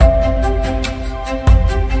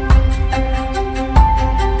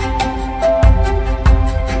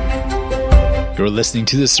You're listening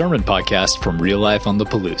to the Sermon Podcast from Real Life on the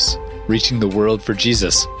Palouse, reaching the world for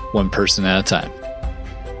Jesus, one person at a time.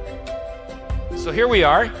 So here we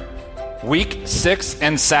are, week 6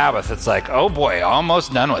 and Sabbath. It's like, oh boy,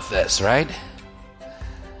 almost done with this, right?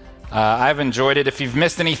 I've enjoyed it. If you've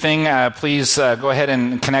missed anything, please go ahead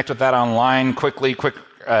and connect with that online quickly.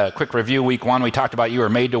 Quick review. Week 1, we talked about you are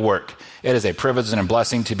made to work. It is a privilege and a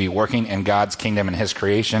blessing to be working in God's kingdom and His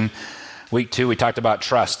creation. Week 2, we talked about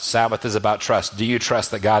trust. Sabbath is about trust. Do you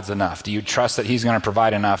trust that God's enough? Do you trust that He's going to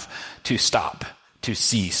provide enough to stop, to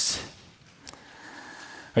cease?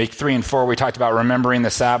 Week 3 and 4, we talked about remembering the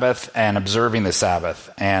Sabbath and observing the Sabbath.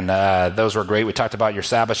 And those were great. We talked about your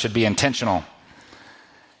Sabbath should be intentional.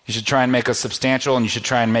 You should try and make it substantial, and you should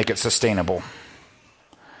try and make it sustainable.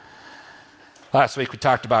 Last week, we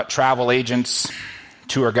talked about travel agents,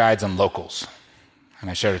 tour guides, and locals. And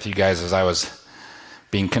I shared with you guys as I was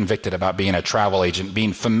being convicted about being a travel agent,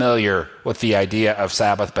 being familiar with the idea of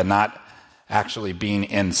Sabbath, but not actually being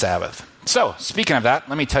in Sabbath. So, speaking of that,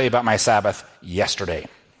 let me tell you about my Sabbath yesterday.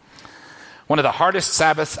 One of the hardest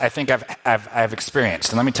Sabbaths I think I've experienced,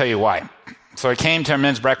 and let me tell you why. So I came to a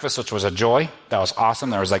men's breakfast, which was a joy. That was awesome.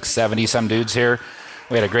 There was like 70-some dudes here.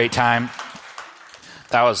 We had a great time.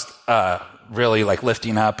 That was really like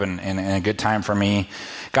lifting up and a good time for me.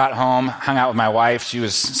 Got home, hung out with my wife. She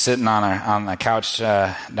was sitting on a couch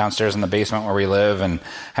downstairs in the basement where we live, and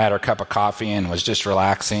had her cup of coffee and was just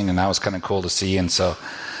relaxing, and that was kind of cool to see. And so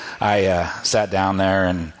I sat down there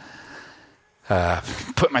and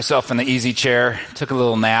put myself in the easy chair, took a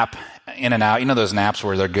little nap, in and out. You know those naps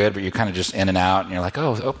where they're good, but you're kind of just in and out, and you're like,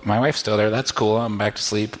 oh, my wife's still there. That's cool. I'm back to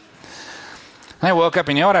sleep. And I woke up,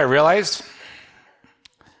 and you know what I realized?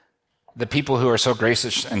 The people who are so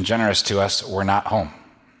gracious and generous to us were not home.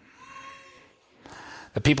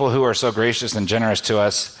 The people who are so gracious and generous to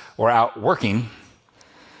us were out working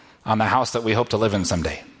on the house that we hope to live in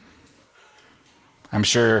someday. I'm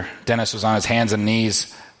sure Dennis was on his hands and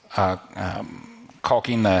knees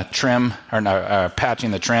caulking the trim, or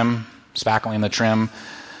patching the trim, spackling the trim.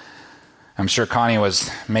 I'm sure Connie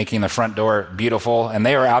was making the front door beautiful, and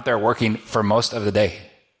they were out there working for most of the day.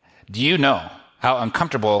 Do you know how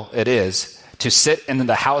uncomfortable it is to sit in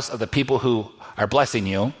the house of the people who are blessing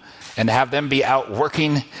you and have them be out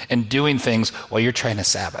working and doing things while you're trying to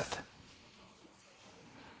Sabbath?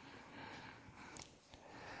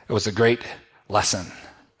 It was a great lesson.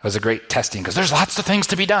 It was a great testing, because there's lots of things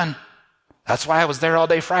to be done. That's why I was there all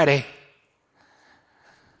day Friday,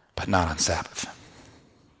 but not on Sabbath.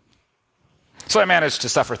 So I managed to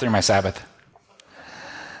suffer through my Sabbath.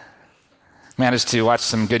 Managed to watch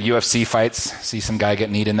some good UFC fights, see some guy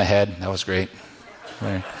get kneed in the head. That was great.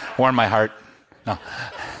 Warmed my heart. No.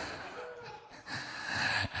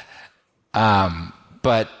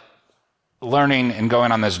 But learning and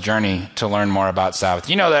going on this journey to learn more about Sabbath.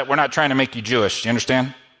 You know that we're not trying to make you Jewish. Do you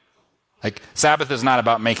understand? Like, Sabbath is not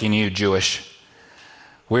about making you Jewish.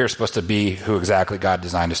 We are supposed to be who exactly God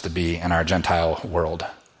designed us to be in our Gentile world.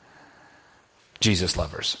 Jesus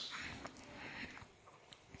lovers.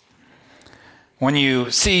 When you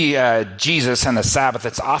see Jesus and the Sabbath,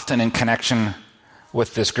 it's often in connection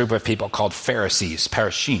with this group of people called Pharisees,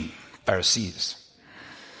 Pharisees.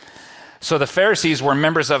 So the Pharisees were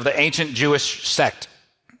members of the ancient Jewish sect.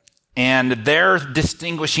 And their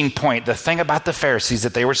distinguishing point, the thing about the Pharisees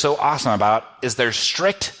that they were so awesome about, is their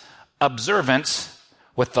strict observance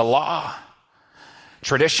with the law,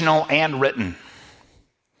 traditional and written.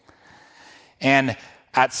 And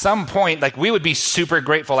at some point, like, we would be super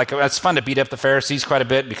grateful. Like, it's fun to beat up the Pharisees quite a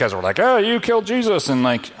bit, because we're like, oh, you killed Jesus, and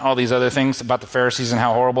like all these other things about the Pharisees and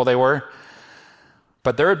how horrible they were.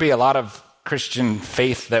 But there would be a lot of Christian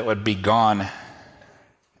faith that would be gone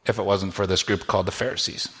if it wasn't for this group called the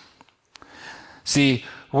Pharisees. See,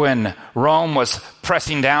 when Rome was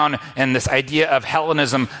pressing down in this idea of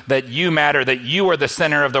Hellenism, that you matter, that you are the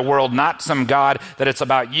center of the world, not some god, that it's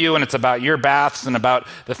about you and it's about your baths and about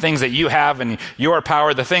the things that you have and your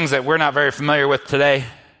power, the things that we're not very familiar with today,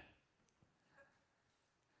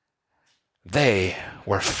 they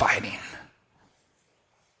were fighting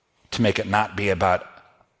to make it not be about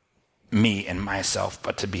me and myself,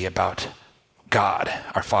 but to be about God,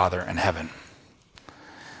 our Father in heaven.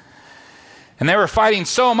 And they were fighting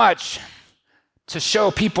so much to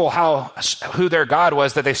show people who their God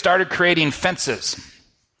was, that they started creating fences.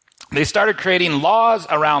 They started creating laws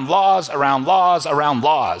around laws around laws around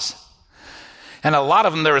laws. And a lot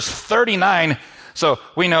of them, there was 39. So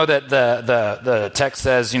we know that the text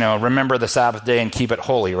says, remember the Sabbath day and keep it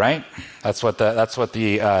holy, right? That's what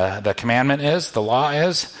the commandment is, the law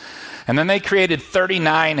is. And then they created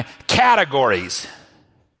 39 categories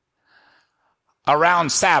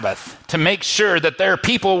around Sabbath to make sure that their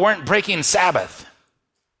people weren't breaking Sabbath.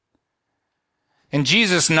 And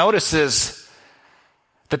Jesus notices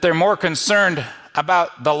that they're more concerned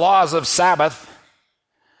about the laws of Sabbath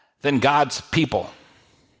than God's people.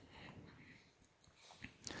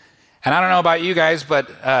 And I don't know about you guys, but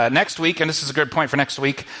next week, and this is a good point for next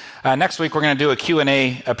week we're going to do a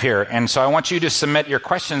Q&A up here. And so I want you to submit your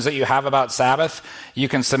questions that you have about Sabbath. You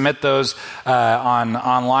can submit those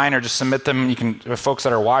online, or just submit them. You can, folks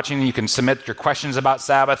that are watching, you can submit your questions about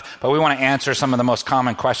Sabbath. But we want to answer some of the most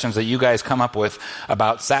common questions that you guys come up with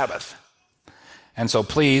about Sabbath. And so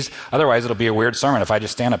please, otherwise it'll be a weird sermon if I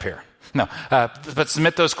just stand up here. No, but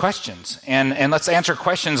submit those questions, and let's answer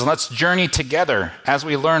questions, and let's journey together as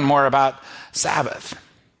we learn more about Sabbath.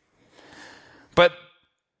 But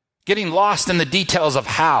getting lost in the details of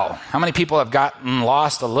how many people have gotten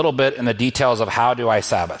lost a little bit in the details of how do I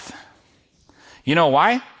Sabbath? You know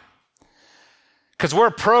why? Because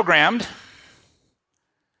we're programmed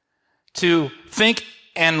to think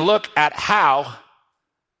and look at how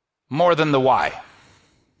more than the why.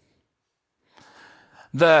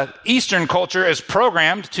 The Eastern culture is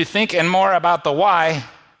programmed to think and more about the why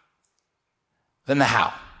than the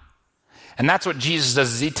how. And that's what Jesus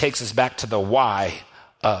does, is he takes us back to the why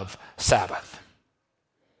of Sabbath.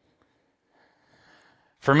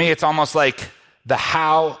 For me, it's almost like the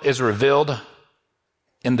how is revealed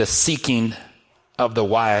in the seeking of the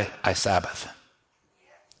why I Sabbath.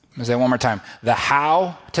 Let me say it one more time. The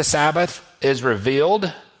how to Sabbath is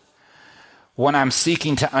revealed when I'm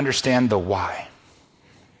seeking to understand the why.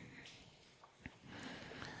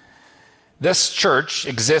 This church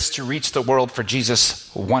exists to reach the world for Jesus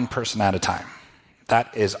one person at a time.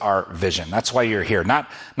 That is our vision. That's why you're here. Not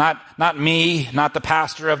me, not the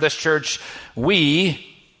pastor of this church. We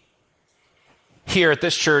here at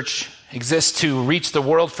this church exist to reach the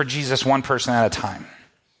world for Jesus one person at a time.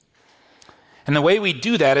 And the way we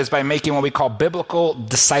do that is by making what we call biblical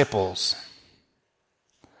disciples.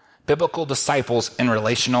 Biblical disciples in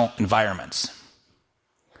relational environments.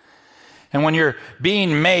 And when you're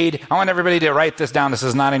being made, I want everybody to write this down. This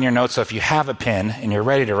is not in your notes, so if you have a pen and you're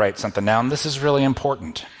ready to write something down, this is really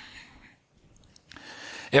important.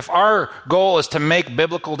 If our goal is to make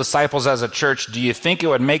biblical disciples as a church, do you think it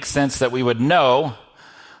would make sense that we would know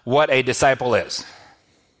what a disciple is?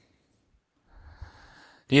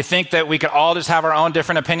 Do you think that we could all just have our own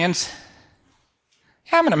different opinions?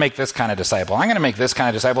 Yeah, I'm going to make this kind of disciple. I'm going to make this kind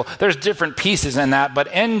of disciple. There's different pieces in that, but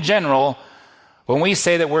in general, when we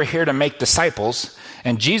say that we're here to make disciples,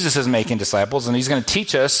 and Jesus is making disciples, and he's going to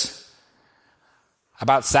teach us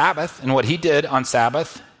about Sabbath and what he did on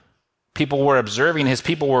Sabbath, people were observing, his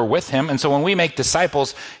people were with him. And so when we make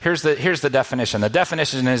disciples, here's the definition. The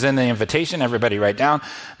definition is in the invitation. Everybody write down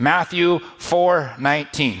Matthew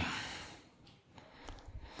 4:19.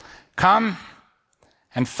 Come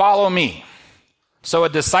and follow me. So a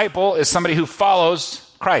disciple is somebody who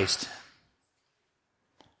follows Christ.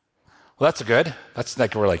 Well, that's good. That's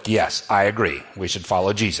like, we're like, yes, I agree. We should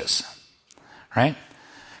follow Jesus, right?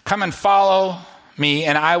 Come and follow me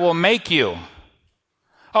and I will make you.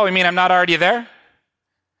 Oh, you mean I'm not already there?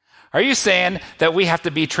 Are you saying that we have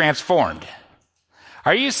to be transformed?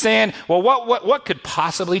 Are you saying, well, what could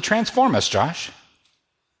possibly transform us, Josh?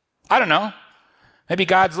 I don't know. Maybe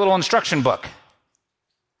God's little instruction book.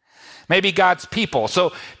 Maybe God's people.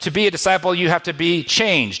 So to be a disciple, you have to be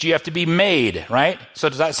changed. You have to be made, right? So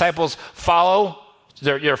disciples follow.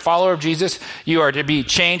 You're a follower of Jesus. You are to be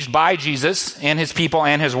changed by Jesus and his people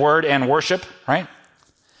and his word and worship, right?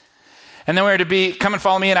 And then we're to be, come and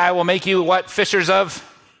follow me and I will make you what? Fishers of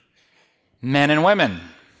men and women,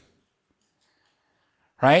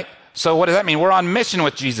 right? So what does that mean? We're on mission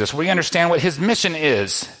with Jesus. We understand what his mission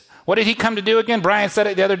is. What did he come to do again? Brian said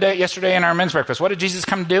it yesterday in our men's breakfast. What did Jesus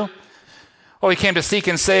come to do? Oh, he came to seek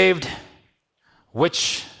and saved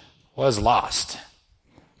which was lost.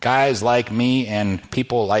 Guys like me and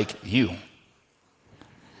people like you.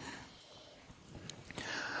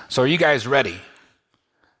 So are you guys ready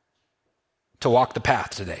to walk the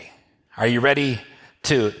path today? Are you ready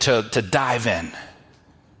to dive in?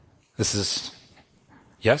 This is,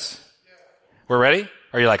 yes? We're ready?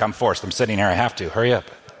 Or are you like, I'm forced, I'm sitting here, I have to, hurry up.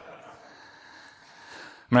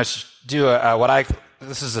 I'm going to do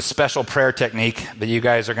this is a special prayer technique that you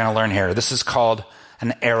guys are going to learn here. This is called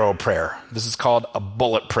an arrow prayer. This is called a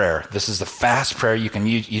bullet prayer. This is a fast prayer you can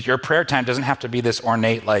use. Your prayer time doesn't have to be this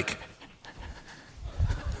ornate, like,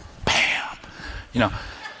 bam.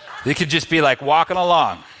 It could just be like walking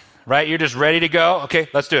along, right? You're just ready to go. Okay,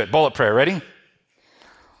 let's do it. Bullet prayer. Ready?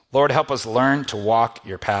 Lord, help us learn to walk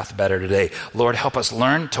your path better today. Lord, help us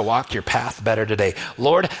learn to walk your path better today.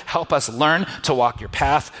 Lord, help us learn to walk your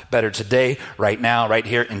path better today, right now, right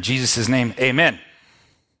here, in Jesus' name, amen.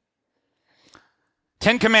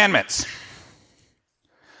 10 Commandments.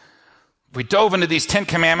 We dove into these 10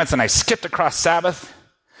 Commandments and I skipped across Sabbath.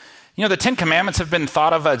 You know, the 10 Commandments have been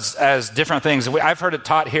thought of as different things. I've heard it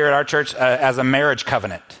taught here at our church as a marriage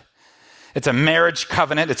covenant. It's a marriage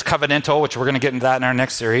covenant. It's covenantal, which we're going to get into that in our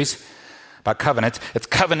next series about covenants. It's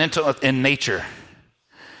covenantal in nature.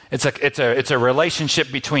 It's a relationship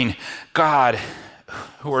between God,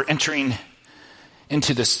 who we're entering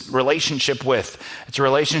into this relationship with. It's a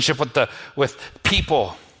relationship with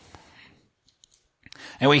people.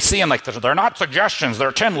 And we see them like they're not suggestions,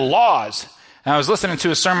 they're 10 laws. And I was listening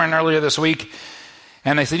to a sermon earlier this week,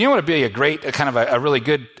 and they said, you know what would be a great, kind of a really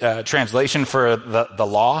good translation for the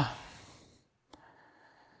law?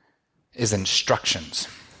 Is instructions.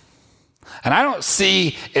 And I don't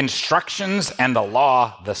see instructions and the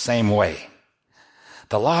law the same way.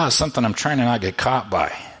 The law is something I'm trying to not get caught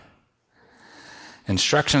by.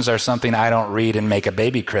 Instructions are something I don't read and make a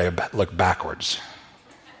baby crib look backwards.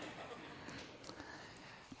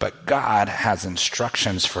 But God has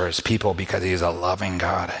instructions for his people because he's a loving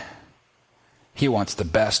God. He wants the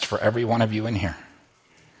best for every one of you in here.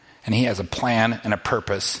 And he has a plan and a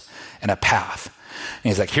purpose and a path. And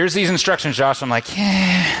he's like, here's these instructions, Josh. I'm like,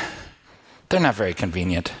 yeah, they're not very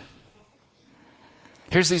convenient.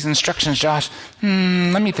 Here's these instructions, Josh.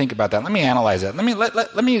 Let me think about that. Let me analyze it.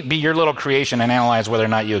 Let me be your little creation and analyze whether or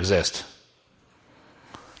not you exist.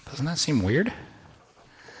 Doesn't that seem weird?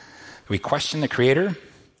 We question the Creator.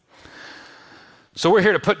 So we're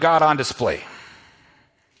here to put God on display.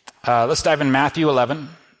 Let's dive in Matthew 11.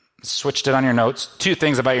 Switched it on your notes. 2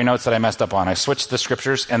 things about your notes that I messed up on. I switched the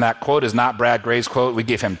scriptures, and that quote is not Brad Gray's quote. We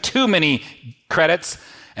gave him too many credits,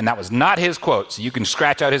 and that was not his quote, so you can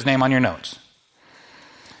scratch out his name on your notes.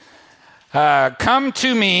 Come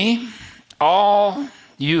to me, all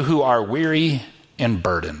you who are weary and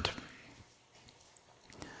burdened,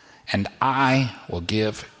 and I will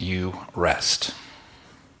give you rest.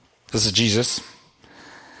 This is Jesus.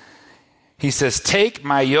 He says, take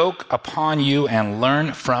my yoke upon you and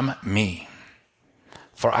learn from me,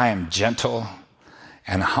 for I am gentle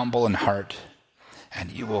and humble in heart, and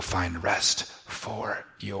you will find rest for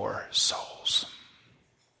your souls.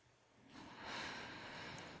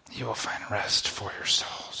 You will find rest for your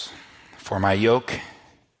souls. For my yoke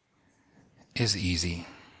is easy,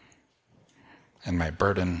 and my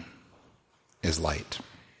burden is light.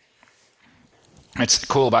 It's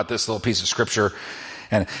cool about this little piece of scripture.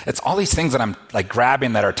 And it's all these things that I'm like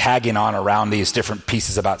grabbing that are tagging on around these different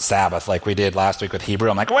pieces about Sabbath, like we did last week with Hebrew.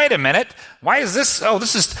 I'm like, wait a minute, why is this? Oh,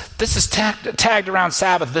 this is tagged around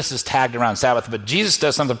Sabbath. This is tagged around Sabbath. But Jesus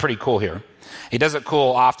does something pretty cool here. He does it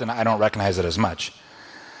cool often. I don't recognize it as much.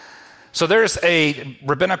 So there's a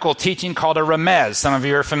rabbinical teaching called a remez. Some of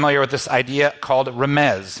you are familiar with this idea called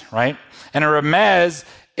remez, right? And a remez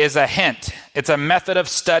is a hint. It's a method of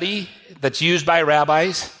study that's used by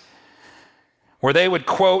rabbis, where they would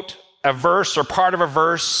quote a verse or part of a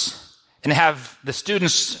verse and have the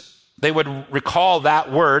students, they would recall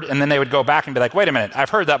that word, and then they would go back and be like, wait a minute, I've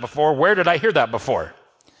heard that before. Where did I hear that before?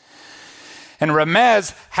 And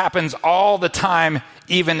remez happens all the time,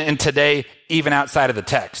 even in today, even outside of the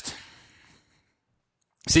text.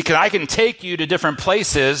 See, because I can take you to different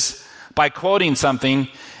places by quoting something,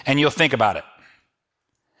 and you'll think about it.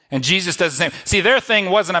 And Jesus does the same. See, their thing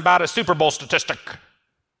wasn't about a Super Bowl statistic.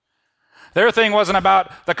 Their thing wasn't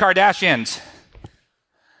about the Kardashians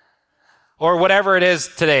or whatever it is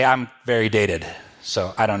today. I'm very dated,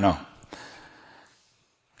 so I don't know.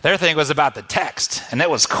 Their thing was about the text, and that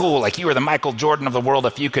was cool. Like you were the Michael Jordan of the world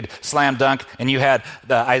if you could slam dunk and you had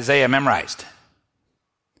the Isaiah memorized.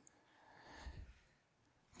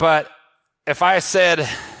 But if I said,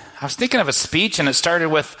 I was thinking of a speech and it started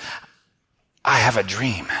with, I have a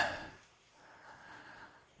dream.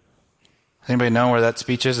 Anybody know where that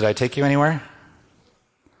speech is? Did I take you anywhere?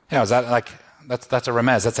 Yeah, is that like, that's a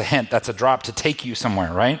remez, that's a hint, that's a drop to take you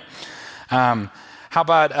somewhere, right? How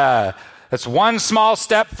about, that's one small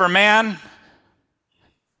step for man,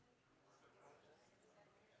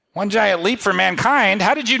 one giant leap for mankind.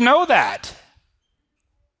 How did you know that?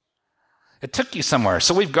 It took you somewhere.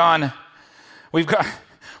 So we've gone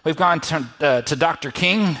to Dr.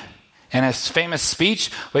 King and his famous speech.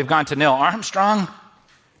 We've gone to Neil Armstrong.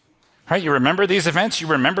 Right? You remember these events? You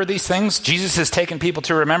remember these things? Jesus has taken people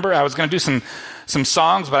to remember. I was going to do some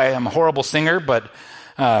songs, but I am a horrible singer. But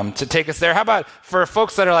to take us there. How about for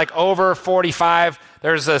folks that are like over 45,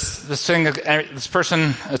 there's this thing, this person,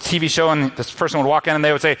 a TV show, and this person would walk in and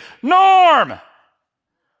they would say, Norm!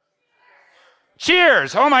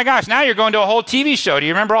 Cheers! Oh my gosh, now you're going to a whole TV show. Do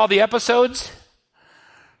you remember all the episodes?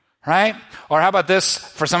 Right? Or how about this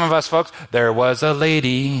for some of us folks? There was a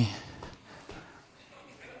lady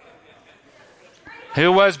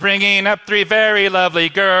who was bringing up 3 very lovely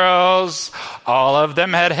girls. All of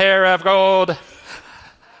them had hair of gold.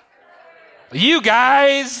 You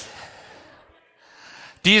guys,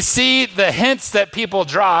 do you see the hints that people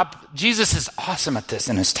drop? Jesus is awesome at this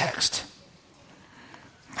in his text.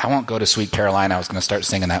 I won't go to Sweet Caroline. I was going to start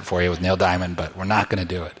singing that for you with Neil Diamond, but we're not going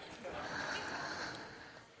to do it.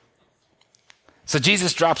 So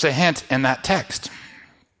Jesus drops a hint in that text.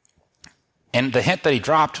 And the hint that he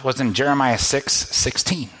dropped was in Jeremiah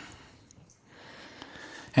 6:16.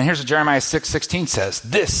 And here's what Jeremiah 6:16 says.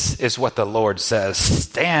 This is what the Lord says.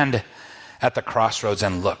 Stand at the crossroads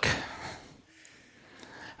and look.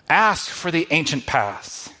 Ask for the ancient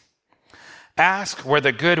paths. Ask where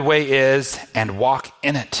the good way is and walk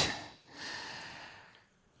in it.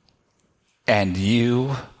 And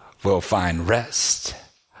you will find rest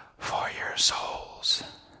for your souls.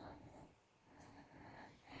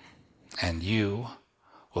 And you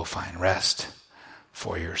will find rest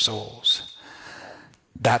for your souls.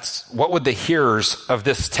 That's what would the hearers of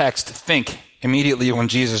this text think immediately when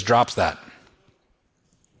Jesus drops that?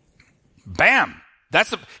 Bam!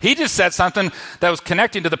 He just said something that was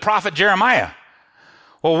connecting to the prophet Jeremiah.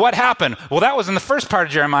 Well, what happened? Well, that was in the first part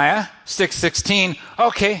of Jeremiah 6:16.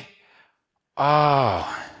 Okay. Oh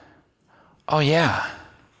yeah.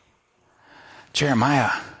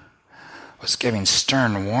 Jeremiah was giving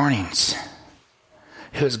stern warnings.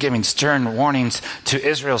 He was giving stern warnings to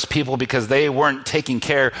Israel's people because they weren't taking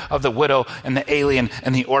care of the widow and the alien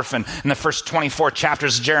and the orphan. And the first 24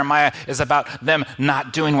 chapters of Jeremiah is about them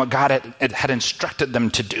not doing what God had instructed them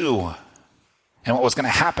to do and what was going to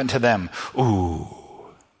happen to them. Ooh.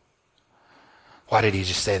 Why did he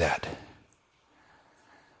just say that?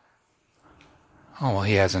 Oh, well,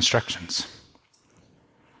 he has instructions.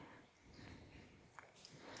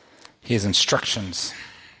 He has instructions.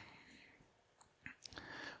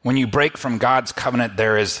 When you break from God's covenant,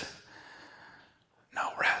 there is no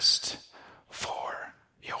rest for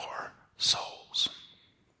your souls.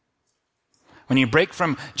 When you break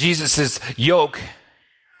from Jesus' yoke,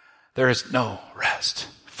 there is no rest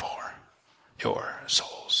for your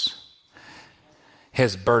souls.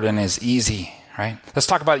 His burden is easy, right? Let's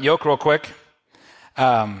talk about yoke real quick.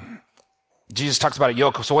 Jesus talks about a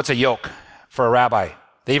yoke. So what's a yoke for a rabbi?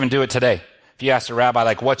 They even do it today. If you ask a rabbi,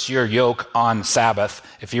 like, what's your yoke on Sabbath?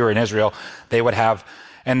 If you were in Israel, they would have,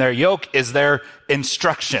 and their yoke is their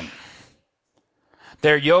instruction.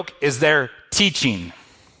 Their yoke is their teaching.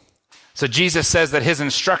 So Jesus says that his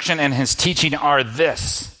instruction and his teaching are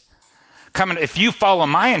this. If you follow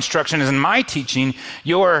my instructions and my teaching,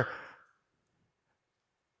 your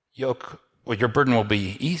yoke, well, your burden will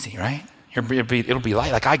be easy, right? It'll be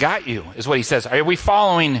light. Like, I got you, is what he says. Are we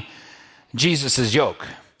following Jesus' yoke?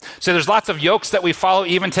 So there's lots of yokes that we follow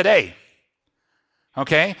even today.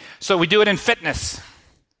 Okay? So we do it in fitness.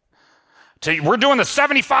 So we're doing the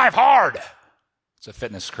 75 hard. It's a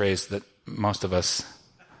fitness craze that most of us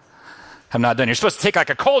have not done. You're supposed to take like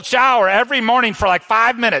a cold shower every morning for like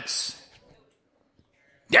 5 minutes.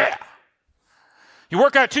 Yeah. You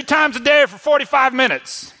work out 2 times a day for 45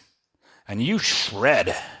 minutes. And you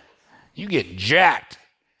shred. You get jacked.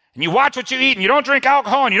 And you watch what you eat, and you don't drink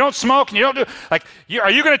alcohol, and you don't smoke, and you don't do, like,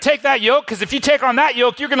 are you going to take that yoke? Because if you take on that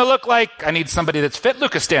yoke, you're going to look like, I need somebody that's fit.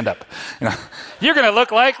 Lucas, stand up. You're going to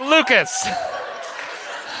look like Lucas.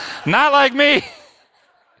 Not like me.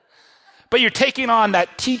 But you're taking on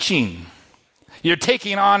that teaching. You're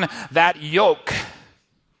taking on that yoke.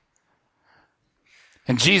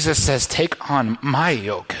 And Jesus says, take on my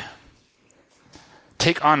yoke.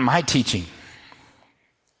 Take on my teaching.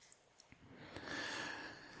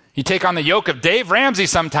 You take on the yoke of Dave Ramsey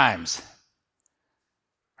sometimes,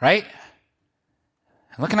 right?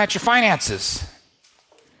 Looking at your finances.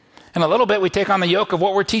 And a little bit we take on the yoke of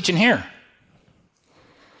what we're teaching here.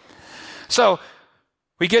 So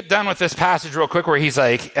we get done with this passage real quick where he's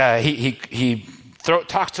like, he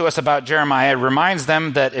talks to us about Jeremiah, reminds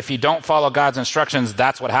them that if you don't follow God's instructions,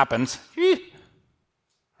 that's what happens.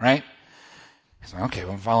 Right? He's like, okay,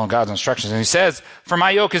 we're following God's instructions. And he says, for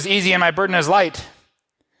my yoke is easy and my burden is light.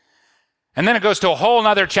 And then it goes to a whole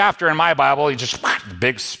other chapter in my Bible. You just,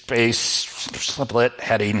 big space, split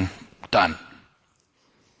heading, done.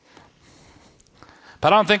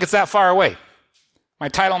 But I don't think it's that far away. My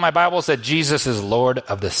title in my Bible said Jesus is Lord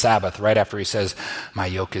of the Sabbath, right after he says, my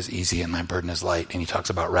yoke is easy and my burden is light, and he talks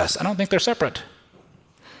about rest. I don't think they're separate.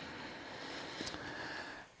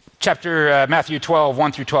 Chapter Matthew 12,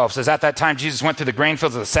 1 through 12 says, at that time Jesus went through the grain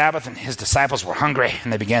fields of the Sabbath, and his disciples were hungry,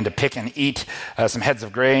 and they began to pick and eat some heads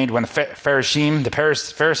of grain. When the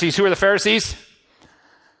Pharisees, who are the Pharisees?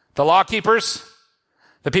 The law keepers,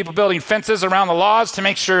 the people building fences around the laws to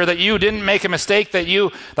make sure that you didn't make a mistake, that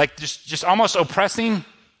you, like just almost oppressing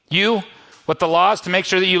you with the laws to make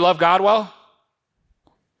sure that you love God well.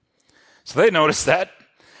 So they noticed that.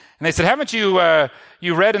 And they said, haven't you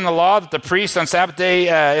you read in the law that the priests on Sabbath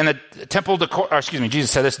day in the temple,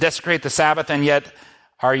 Jesus said this, desecrate the Sabbath, and yet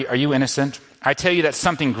are you innocent? I tell you that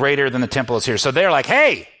something greater than the temple is here. So they're like,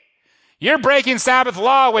 hey, you're breaking Sabbath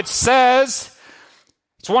law, which says,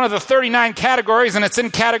 it's one of the 39 categories, and it's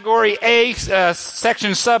in category A,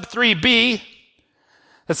 section sub 3B,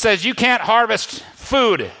 that says you can't harvest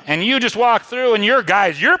food, and you just walk through, and your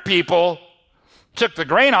people, took the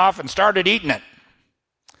grain off and started eating it.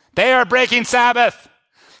 They are breaking Sabbath.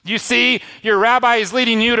 You see, your rabbi is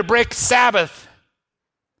leading you to break Sabbath.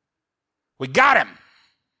 We got him.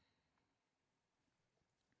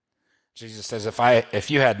 Jesus says,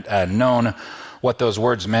 if you had known what those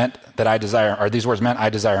words meant, that I desire, or these words meant, I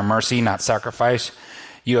desire mercy, not sacrifice,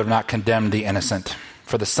 you have not condemned the innocent.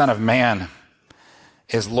 For the Son of Man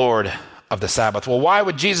is Lord of the Sabbath. Well, why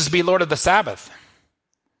would Jesus be Lord of the Sabbath?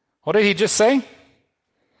 What did he just say?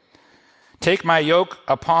 Take my yoke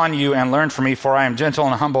upon you and learn from me, for I am gentle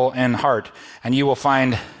and humble in heart, and you will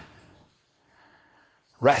find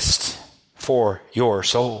rest for your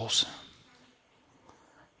souls.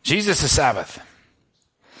 Jesus is Sabbath.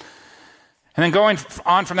 And then going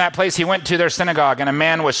on from that place, he went to their synagogue, and a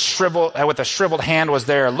man with a shriveled hand was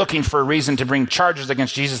there, looking for a reason to bring charges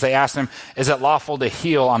against Jesus. They asked him, is it lawful to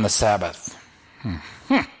heal on the Sabbath?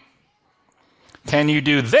 Can you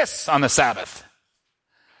do this on the Sabbath?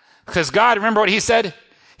 Because God, remember what he said?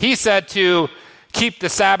 He said to keep the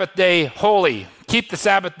Sabbath day holy, keep the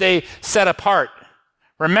Sabbath day set apart.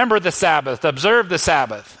 Remember the Sabbath, observe the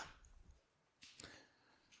Sabbath.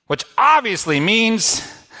 Which obviously means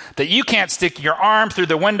that you can't stick your arm through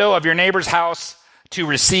the window of your neighbor's house to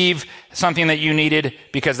receive something that you needed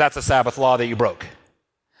because that's a Sabbath law that you broke.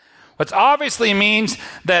 Which obviously means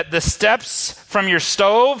that the steps from your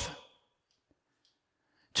stove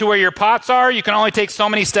to where your pots are, you can only take so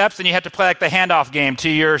many steps, and you have to play like the handoff game to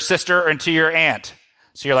your sister and to your aunt.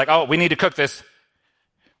 So you're like, oh, we need to cook this.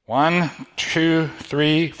 1, 2,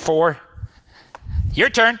 3, 4. Your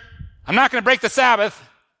turn. I'm not going to break the Sabbath.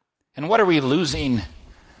 And what are we losing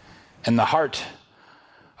in the heart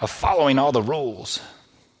of following all the rules?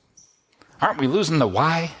 Aren't we losing the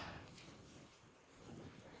why?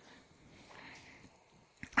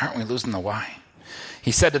 Aren't we losing the why?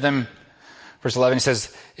 He said to them, verse 11, he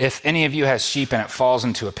says, if any of you has sheep and it falls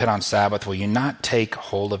into a pit on Sabbath, will you not take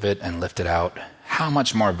hold of it and lift it out? How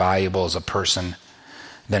much more valuable is a person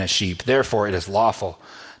than a sheep? Therefore, it is lawful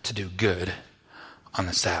to do good on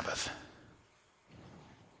the Sabbath.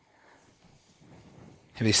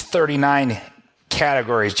 In these 39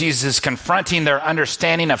 categories, Jesus is confronting their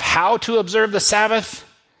understanding of how to observe the Sabbath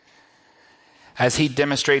as he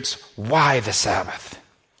demonstrates why the Sabbath.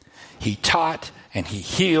 He taught and he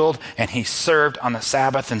healed and he served on the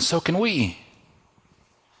Sabbath, and so can we.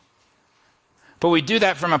 But we do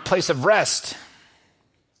that from a place of rest.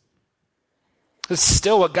 This is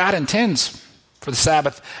still what God intends for the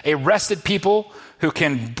Sabbath. A rested people who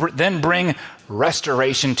can then bring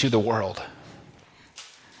restoration to the world.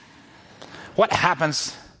 What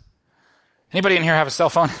happens? Anybody in here have a cell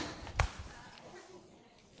phone?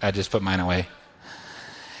 I just put mine away.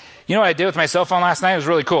 You know what I did with my cell phone last night? It was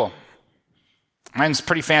really cool. Mine's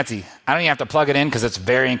pretty fancy. I don't even have to plug it in because it's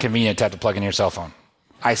very inconvenient to have to plug in your cell phone.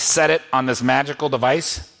 I set it on this magical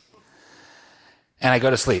device, and I go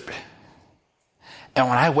to sleep. And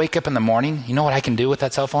when I wake up in the morning, you know what I can do with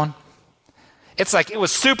that cell phone? It's like it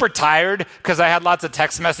was super tired because I had lots of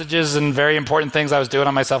text messages and very important things I was doing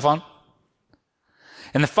on my cell phone.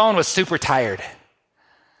 And the phone was super tired.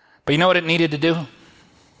 But you know what it needed to do?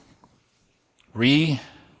 Recharge.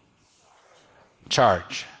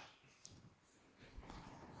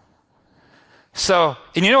 So,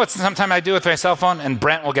 and you know what sometimes I do with my cell phone? And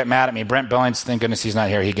Brent will get mad at me. Brent Billings, thank goodness he's not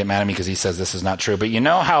here. He'd get mad at me because he says this is not true. But you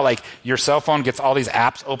know how like your cell phone gets all these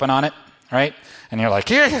apps open on it, right? And you're like,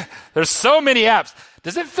 yeah, there's so many apps.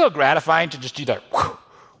 Does it feel gratifying to just do that?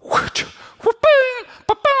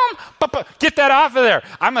 Get that off of there.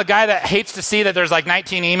 I'm a guy that hates to see that there's like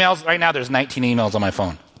 19 emails. Right now there's 19 emails on my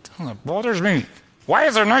phone. It bothers me. Why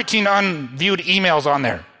is there 19 unviewed emails on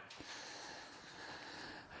there?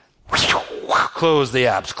 close the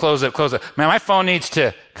apps, close it. Man, my phone needs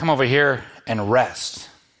to come over here and rest.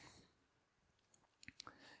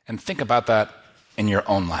 And think about that in your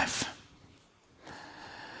own life.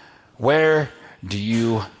 Where do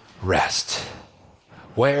you rest?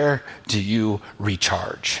 Where do you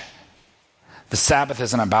recharge? The Sabbath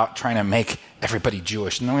isn't about trying to make everybody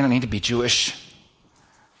Jewish. No, we don't need to be Jewish.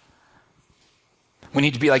 We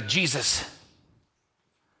need to be like Jesus.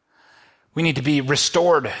 We need to be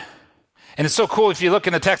restored. And it's so cool if you look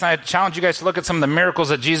in the text, and I challenge you guys to look at some of the miracles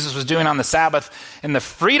that Jesus was doing on the Sabbath and the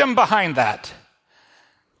freedom behind that.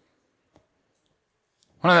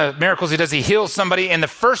 One of the miracles he does, he heals somebody, and the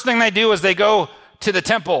first thing they do is they go to the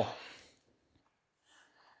temple.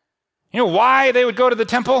 You know why they would go to the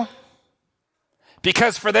temple?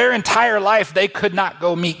 Because for their entire life, they could not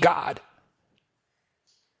go meet God.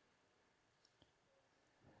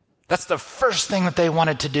 That's the first thing that they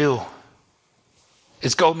wanted to do,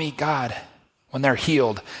 is go meet God when they're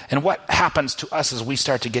healed. And what happens to us as we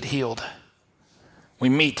start to get healed? We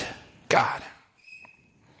meet God.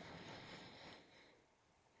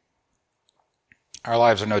 Our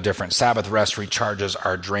lives are no different. Sabbath rest recharges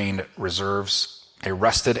our drained reserves. A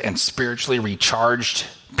rested and spiritually recharged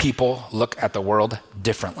people look at the world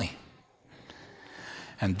differently.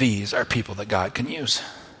 And these are people that God can use.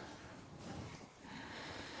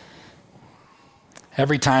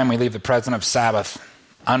 Every time we leave the presence of Sabbath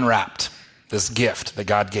unwrapped, this gift that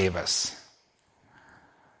God gave us,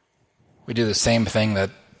 we do the same thing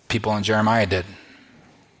that people in Jeremiah did.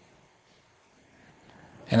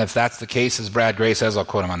 And if that's the case, as Brad Gray says, I'll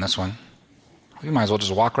quote him on this one, we might as well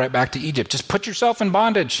just walk right back to Egypt. Just put yourself in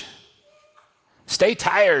bondage. Stay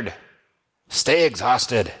tired. Stay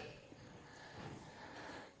exhausted.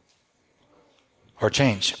 Or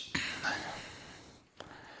change.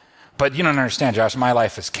 But you don't understand, Josh. My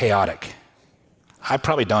life is chaotic. I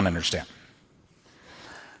probably don't understand.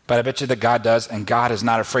 But I bet you that God does, and God is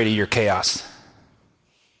not afraid of your chaos.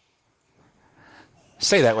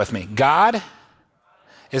 Say that with me. God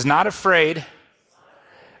is not afraid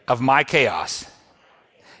of my chaos.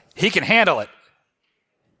 He can handle it.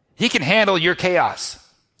 He can handle your chaos.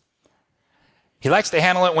 He likes to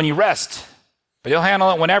handle it when you rest, but he'll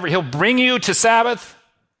handle it whenever. He'll bring you to Sabbath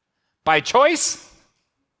by choice,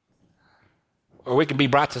 or we can be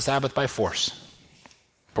brought to Sabbath by force.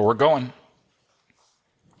 But we're going.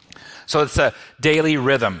 So it's a daily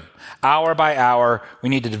rhythm. Hour by hour, we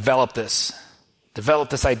need to develop this. Develop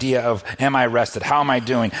this idea of, am I rested? How am I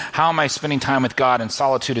doing? How am I spending time with God in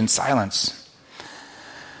solitude and silence?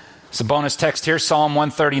 It's a bonus text here, Psalm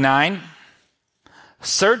 139.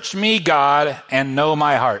 Search me, God, and know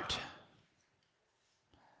my heart.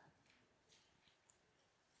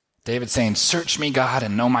 David saying, search me, God,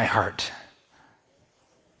 and know my heart.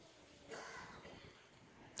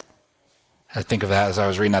 I think of that as I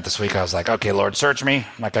was reading that this week. I was like, okay, Lord, search me.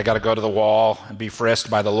 Like I got to go to the wall and be frisked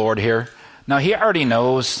by the Lord here. No, he already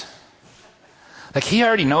knows. Like he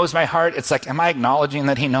already knows my heart. It's like, am I acknowledging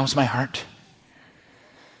that he knows my heart?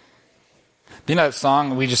 Do you know that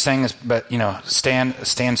song we just sang, but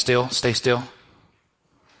stand still, stay still?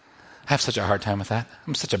 I have such a hard time with that.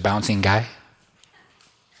 I'm such a bouncing guy.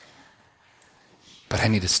 But I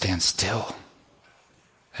need to stand still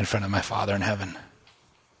in front of my Father in heaven.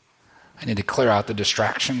 I need to clear out the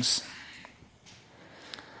distractions.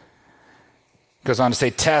 Goes on to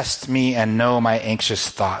say, test me and know my anxious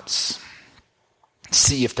thoughts.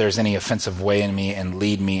 See if there's any offensive way in me and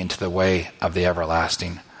lead me into the way of the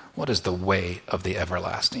everlasting. What is the way of the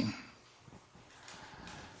everlasting?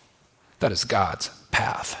 That is God's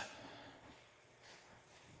path.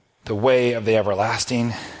 The way of the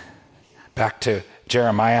everlasting. Back to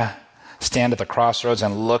Jeremiah. Stand at the crossroads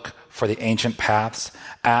and look for the ancient paths.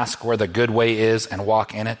 Ask where the good way is and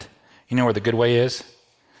walk in it. You know where the good way is?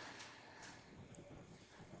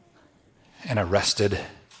 An arrested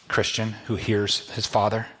Christian who hears his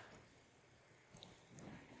Father.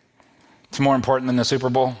 It's more important than the Super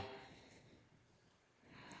Bowl.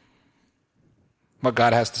 What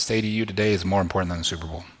God has to say to you today is more important than the Super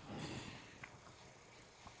Bowl.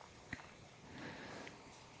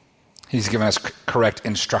 He's given us correct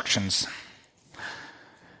instructions.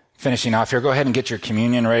 Finishing off here, go ahead and get your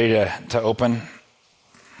communion ready to open,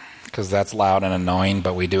 because that's loud and annoying,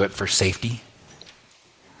 but we do it for safety.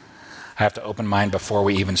 I have to open mine before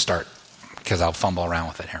we even start, because I'll fumble around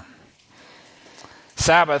with it here.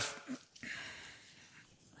 Sabbath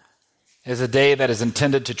is a day that is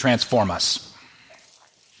intended to transform us,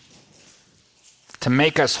 to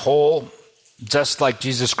make us whole, just like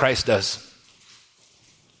Jesus Christ does.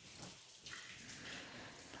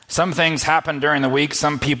 Some things happened during the week.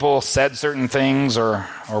 Some people said certain things, or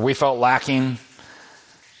we felt lacking.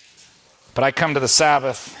 But I come to the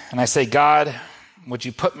Sabbath and I say, God, would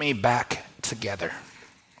you put me back together?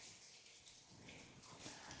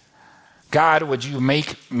 God, would you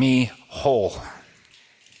make me whole?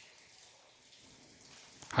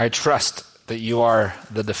 I trust that you are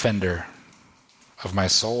the defender of my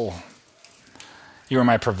soul. You are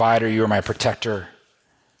my provider. You are my protector.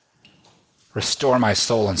 Restore my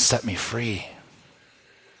soul and set me free.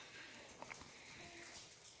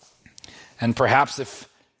 And perhaps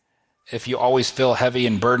if you always feel heavy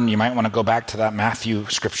and burdened, you might want to go back to that Matthew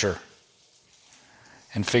scripture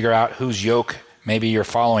and figure out whose yoke maybe you're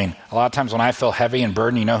following. A lot of times when I feel heavy and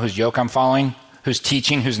burdened, you know whose yoke I'm following? Whose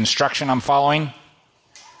teaching, whose instruction I'm following?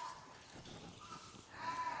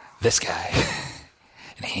 This guy.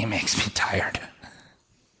 And he makes me tired.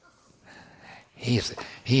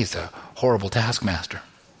 He's a horrible taskmaster.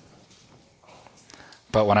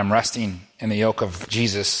 But when I'm resting in the yoke of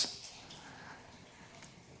Jesus,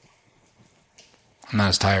 I'm not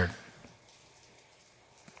as tired.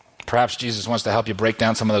 Perhaps Jesus wants to help you break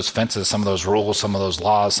down some of those fences, some of those rules, some of those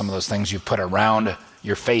laws, some of those things you've put around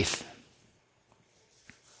your faith.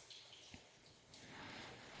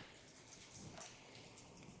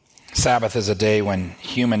 Sabbath is a day when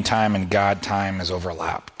human time and God time is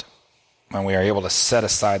overlapped, when we are able to set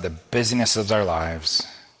aside the busyness of our lives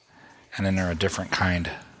and enter a different kind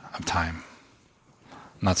of time.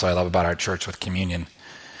 And that's what I love about our church with communion,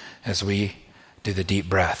 as we do the deep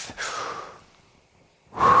breath.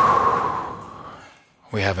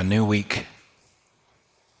 We have a new week.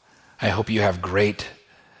 I hope you have great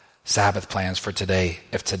Sabbath plans for today,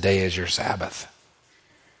 if today is your Sabbath.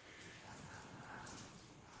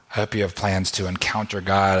 I hope you have plans to encounter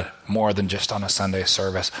God more than just on a Sunday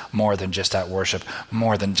service, more than just at worship,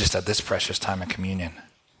 more than just at this precious time of communion.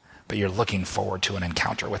 But you're looking forward to an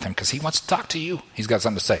encounter with him because he wants to talk to you. He's got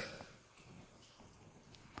something to say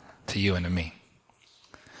to you and to me.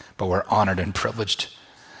 But we're honored and privileged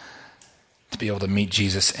to be able to meet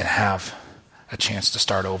Jesus and have a chance to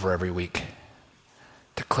start over every week,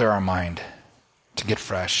 to clear our mind, to get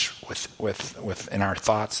fresh with in our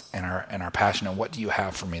thoughts and our passion. And what do you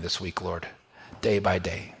have for me this week, Lord, day by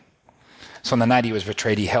day? So on the night he was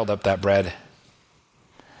betrayed, he held up that bread. And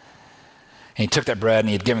he took that bread and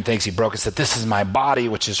he had given thanks. He broke it and said, "This is my body,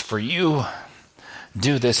 which is for you.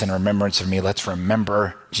 Do this in remembrance of me." Let's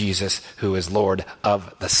remember Jesus, who is Lord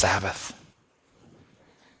of the Sabbath.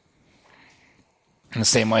 In the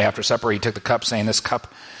same way, after supper, he took the cup, saying, "This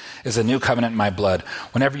cup is a new covenant in my blood.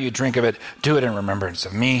 Whenever you drink of it, do it in remembrance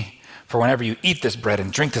of me. For whenever you eat this bread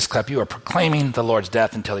and drink this cup, you are proclaiming the Lord's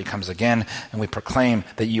death until he comes again. And we proclaim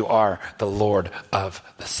that you are the Lord of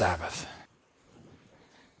the Sabbath."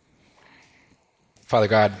 Father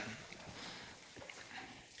God,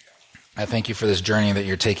 I thank you for this journey that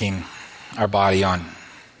you're taking our body on.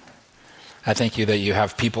 I thank you that you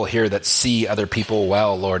have people here that see other people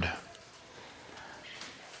well, Lord.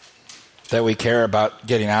 That we care about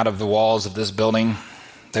getting out of the walls of this building,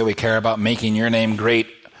 that we care about making your name great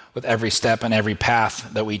with every step and every path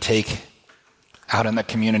that we take out in the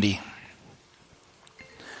community.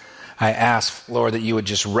 I ask, Lord, that you would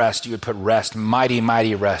just rest, you would put rest, mighty,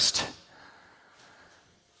 mighty rest.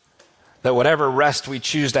 That whatever rest we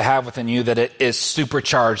choose to have within you, that it is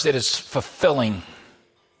supercharged, it is fulfilling.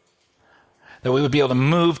 That we would be able to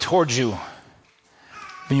move towards you,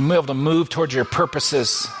 be able to move towards your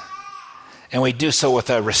purposes. And we do so with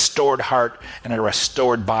a restored heart and a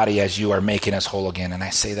restored body as you are making us whole again. And I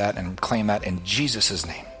say that and claim that in Jesus'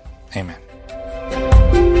 name. Amen.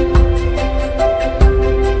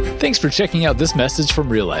 Thanks for checking out this message from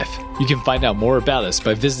Real Life. You can find out more about us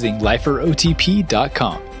by visiting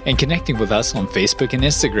liferotp.com and connecting with us on Facebook and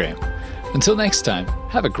Instagram. Until next time,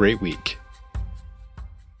 have a great week.